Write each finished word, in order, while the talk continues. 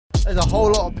There's a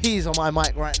whole lot of P's on my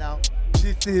mic right now.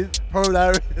 This is Pro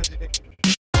Direct.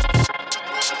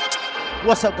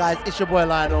 What's up, guys? It's your boy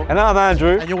Lionel. And I'm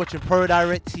Andrew. And you're watching Pro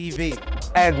Direct TV.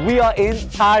 And we are in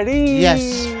Paris.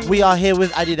 Yes, we are here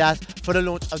with Adidas for the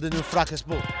launch of the new Fracas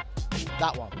ball.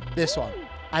 That one, this one.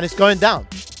 And it's going down.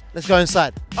 Let's go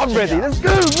inside. I'm ready. Let's go.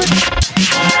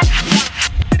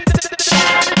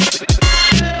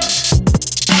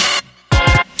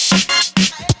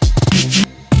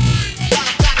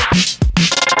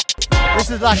 This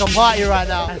is like a party right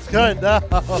now. It's going down.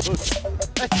 Let's talk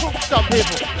to some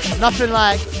people. Nothing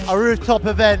like a rooftop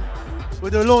event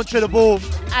with the launch of the ball,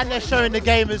 and they're showing the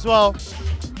game as well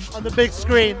on the big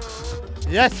screen.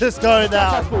 Yes, it's going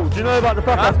down. Fracas ball. Do you know about the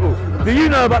Fracas ball? Do you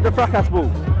know about the Fracas ball?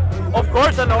 Of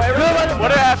course I know everything.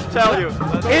 What do I have to tell you?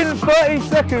 In 30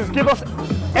 seconds, give us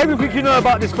everything you know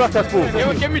about this Fracas ball.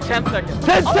 Give me 10 seconds.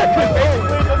 10 seconds!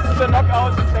 Basically, this is the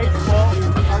knockout stage ball.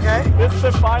 Okay. This is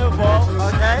the final ball.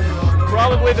 Okay.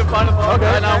 Probably the final ball. Okay.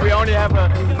 Right now we only have a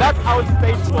knockout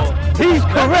stage ball. He's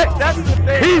correct. That's the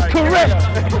thing. He's correct.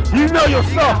 You know your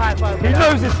stuff. He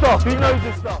knows his stuff. He knows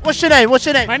his stuff. What's your name? What's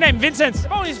your name? My name, Vincent. The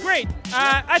ball is great.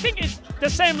 I think it's the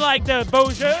same like the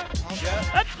Boja.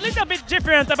 A little bit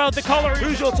different about the color.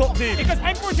 Who's your top team? Because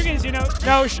I'm Portuguese, you know.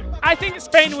 No, I think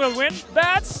Spain will win,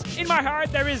 but in my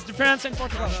heart there is France and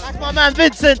Portugal. That's my man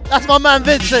Vincent. That's my man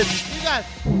Vincent. You guys.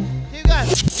 You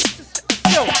guys.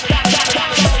 Yo.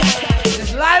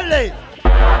 It's lively.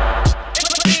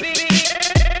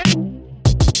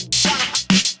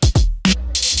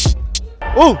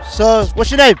 Oh, so what's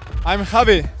your name? I'm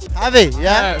Xavi. Javi,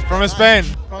 yeah? From Spain.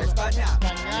 From Spain.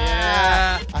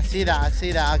 Yeah. I see that, I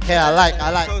see that. Okay, I like.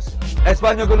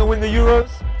 España gonna win the Euros?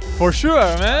 For sure,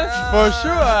 man. For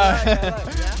sure.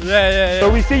 Yeah. So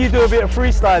we see you do a bit of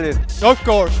freestyling. Of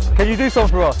course. Can you do some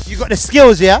for us? You got the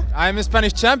skills, yeah? I'm a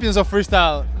Spanish champion of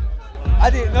freestyle. I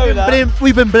didn't know that.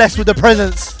 We've been blessed with the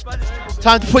presence.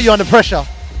 Time to put you under pressure.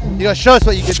 You gotta show us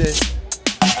what you can do. Okay.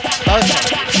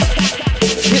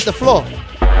 Hit the floor.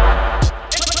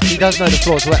 He does know the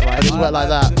floor's wet, right? It's wet like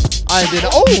that. I ain't doing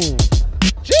it. Oh!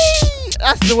 Gee!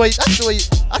 That's the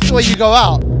way you go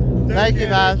out. Thank you,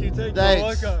 man.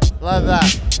 Thanks. Love that.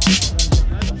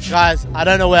 Guys, I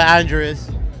don't know where Andrew is.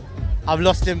 I've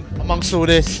lost him amongst all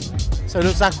this. So it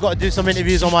looks like I've got to do some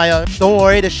interviews on my own. Don't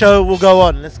worry, the show will go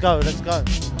on. Let's go, let's go.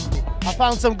 I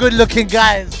found some good looking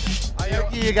guys.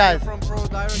 Thank you guys. From Pro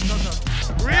Direct.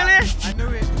 Really? I knew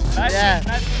it. Yeah.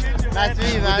 Nice to meet you, Nice to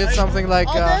meet you, man. We did something like.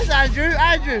 Oh, there's Andrew.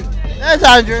 There's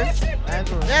Andrew.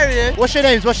 There he is. What's your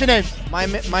names?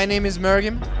 My name is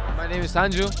Miralem. My name is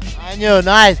Andrew. Andrew,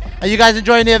 nice. Are you guys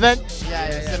enjoying the event? Yeah,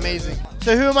 it's amazing.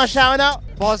 So who am I shouting out?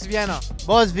 Boss Vienna.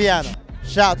 Boss Vienna.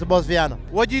 Shout out to Boss Vienna.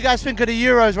 What do you guys think of the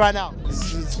Euros right now?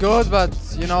 It's good, but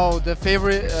you know the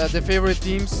favorite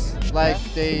teams like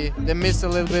they missed a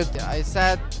little bit. I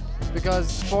sad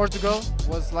because Portugal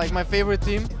was like my favorite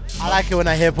team. I like it when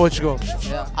I hear Portugal.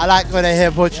 Yeah. I like when I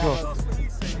hear Portugal.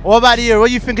 What about the Euros? What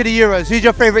do you think of the Euros? Who's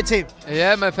your favorite team?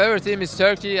 Yeah, my favorite team is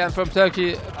Turkey. I'm from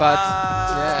Turkey, but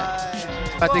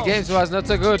yeah, but the games was not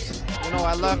so good. You know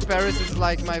I love Paris. It's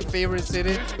like my favorite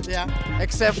city. Yeah.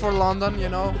 Except for London, you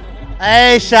know.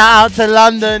 Hey, shout out to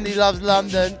London. He loves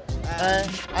London.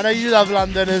 I know you love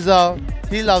London as well.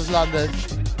 He loves London.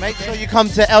 Make sure you come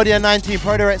to LDN 19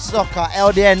 Pro Direct Soccer,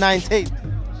 LDN 19.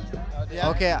 Yeah?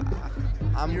 Okay.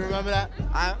 You remember that?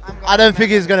 I'm I don't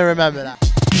think he's gonna remember that.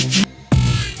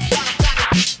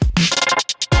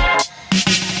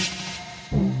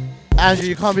 Andrew,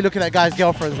 you can't be looking at guys'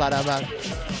 girlfriends like that, man.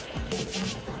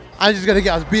 Andrew's gonna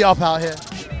get us beat up out here.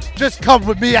 Just come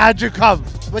with me, Andrew, come.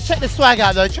 But check the swag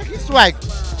out though, check his swag.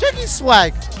 Check his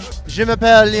swag. Je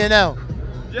m'appelle Lionel.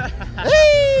 Yeah.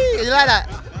 Hey, you like that?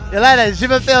 You like that? Je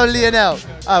m'appelle Lionel.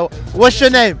 Oh, what's your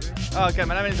name? Okay,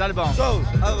 my name is Alban. So,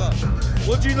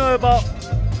 what do you know about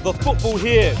the football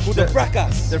here called the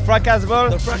Fracas? The Fracas ball?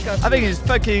 The Fracas I think it's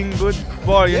fucking good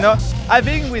ball, you know? I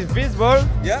think with this ball,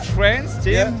 France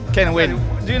team can win.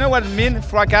 Do you know what it means,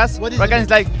 Fracas? What is Fracas it? is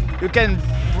like, you can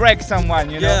break someone,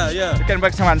 you know? Yeah. You can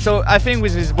break someone. So I think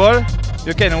with this ball,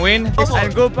 you can win. Come on.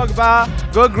 And go Pogba,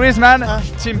 go Griezmann,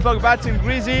 Team Pogba, Team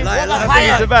Greasy. I think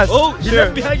it's the best. Oh, you Sure.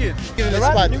 left me hanging. Give it a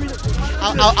spud.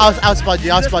 I'll spud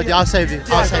you, I'll save you.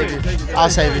 I'll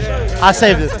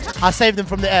save them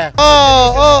from the air.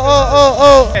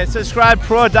 Oh. Okay, subscribe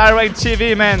Pro Direct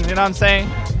TV, man, you know what I'm saying?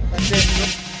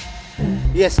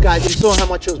 Yes, guys, you saw how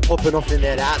much it was popping off in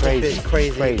there. The atmosphere is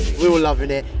crazy. We were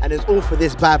loving it, and it's all for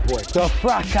this bad boy. The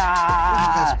Fracas!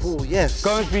 That's cool, yes.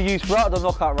 Going to be used throughout the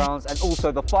knockout rounds and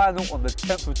also the final on the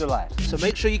 10th of July. So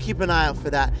make sure you keep an eye out for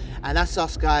that. And that's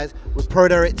us, guys, with Pro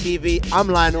Direct TV. I'm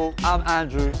Lionel. I'm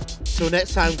Andrew. Till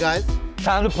next time, guys.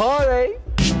 Time to party!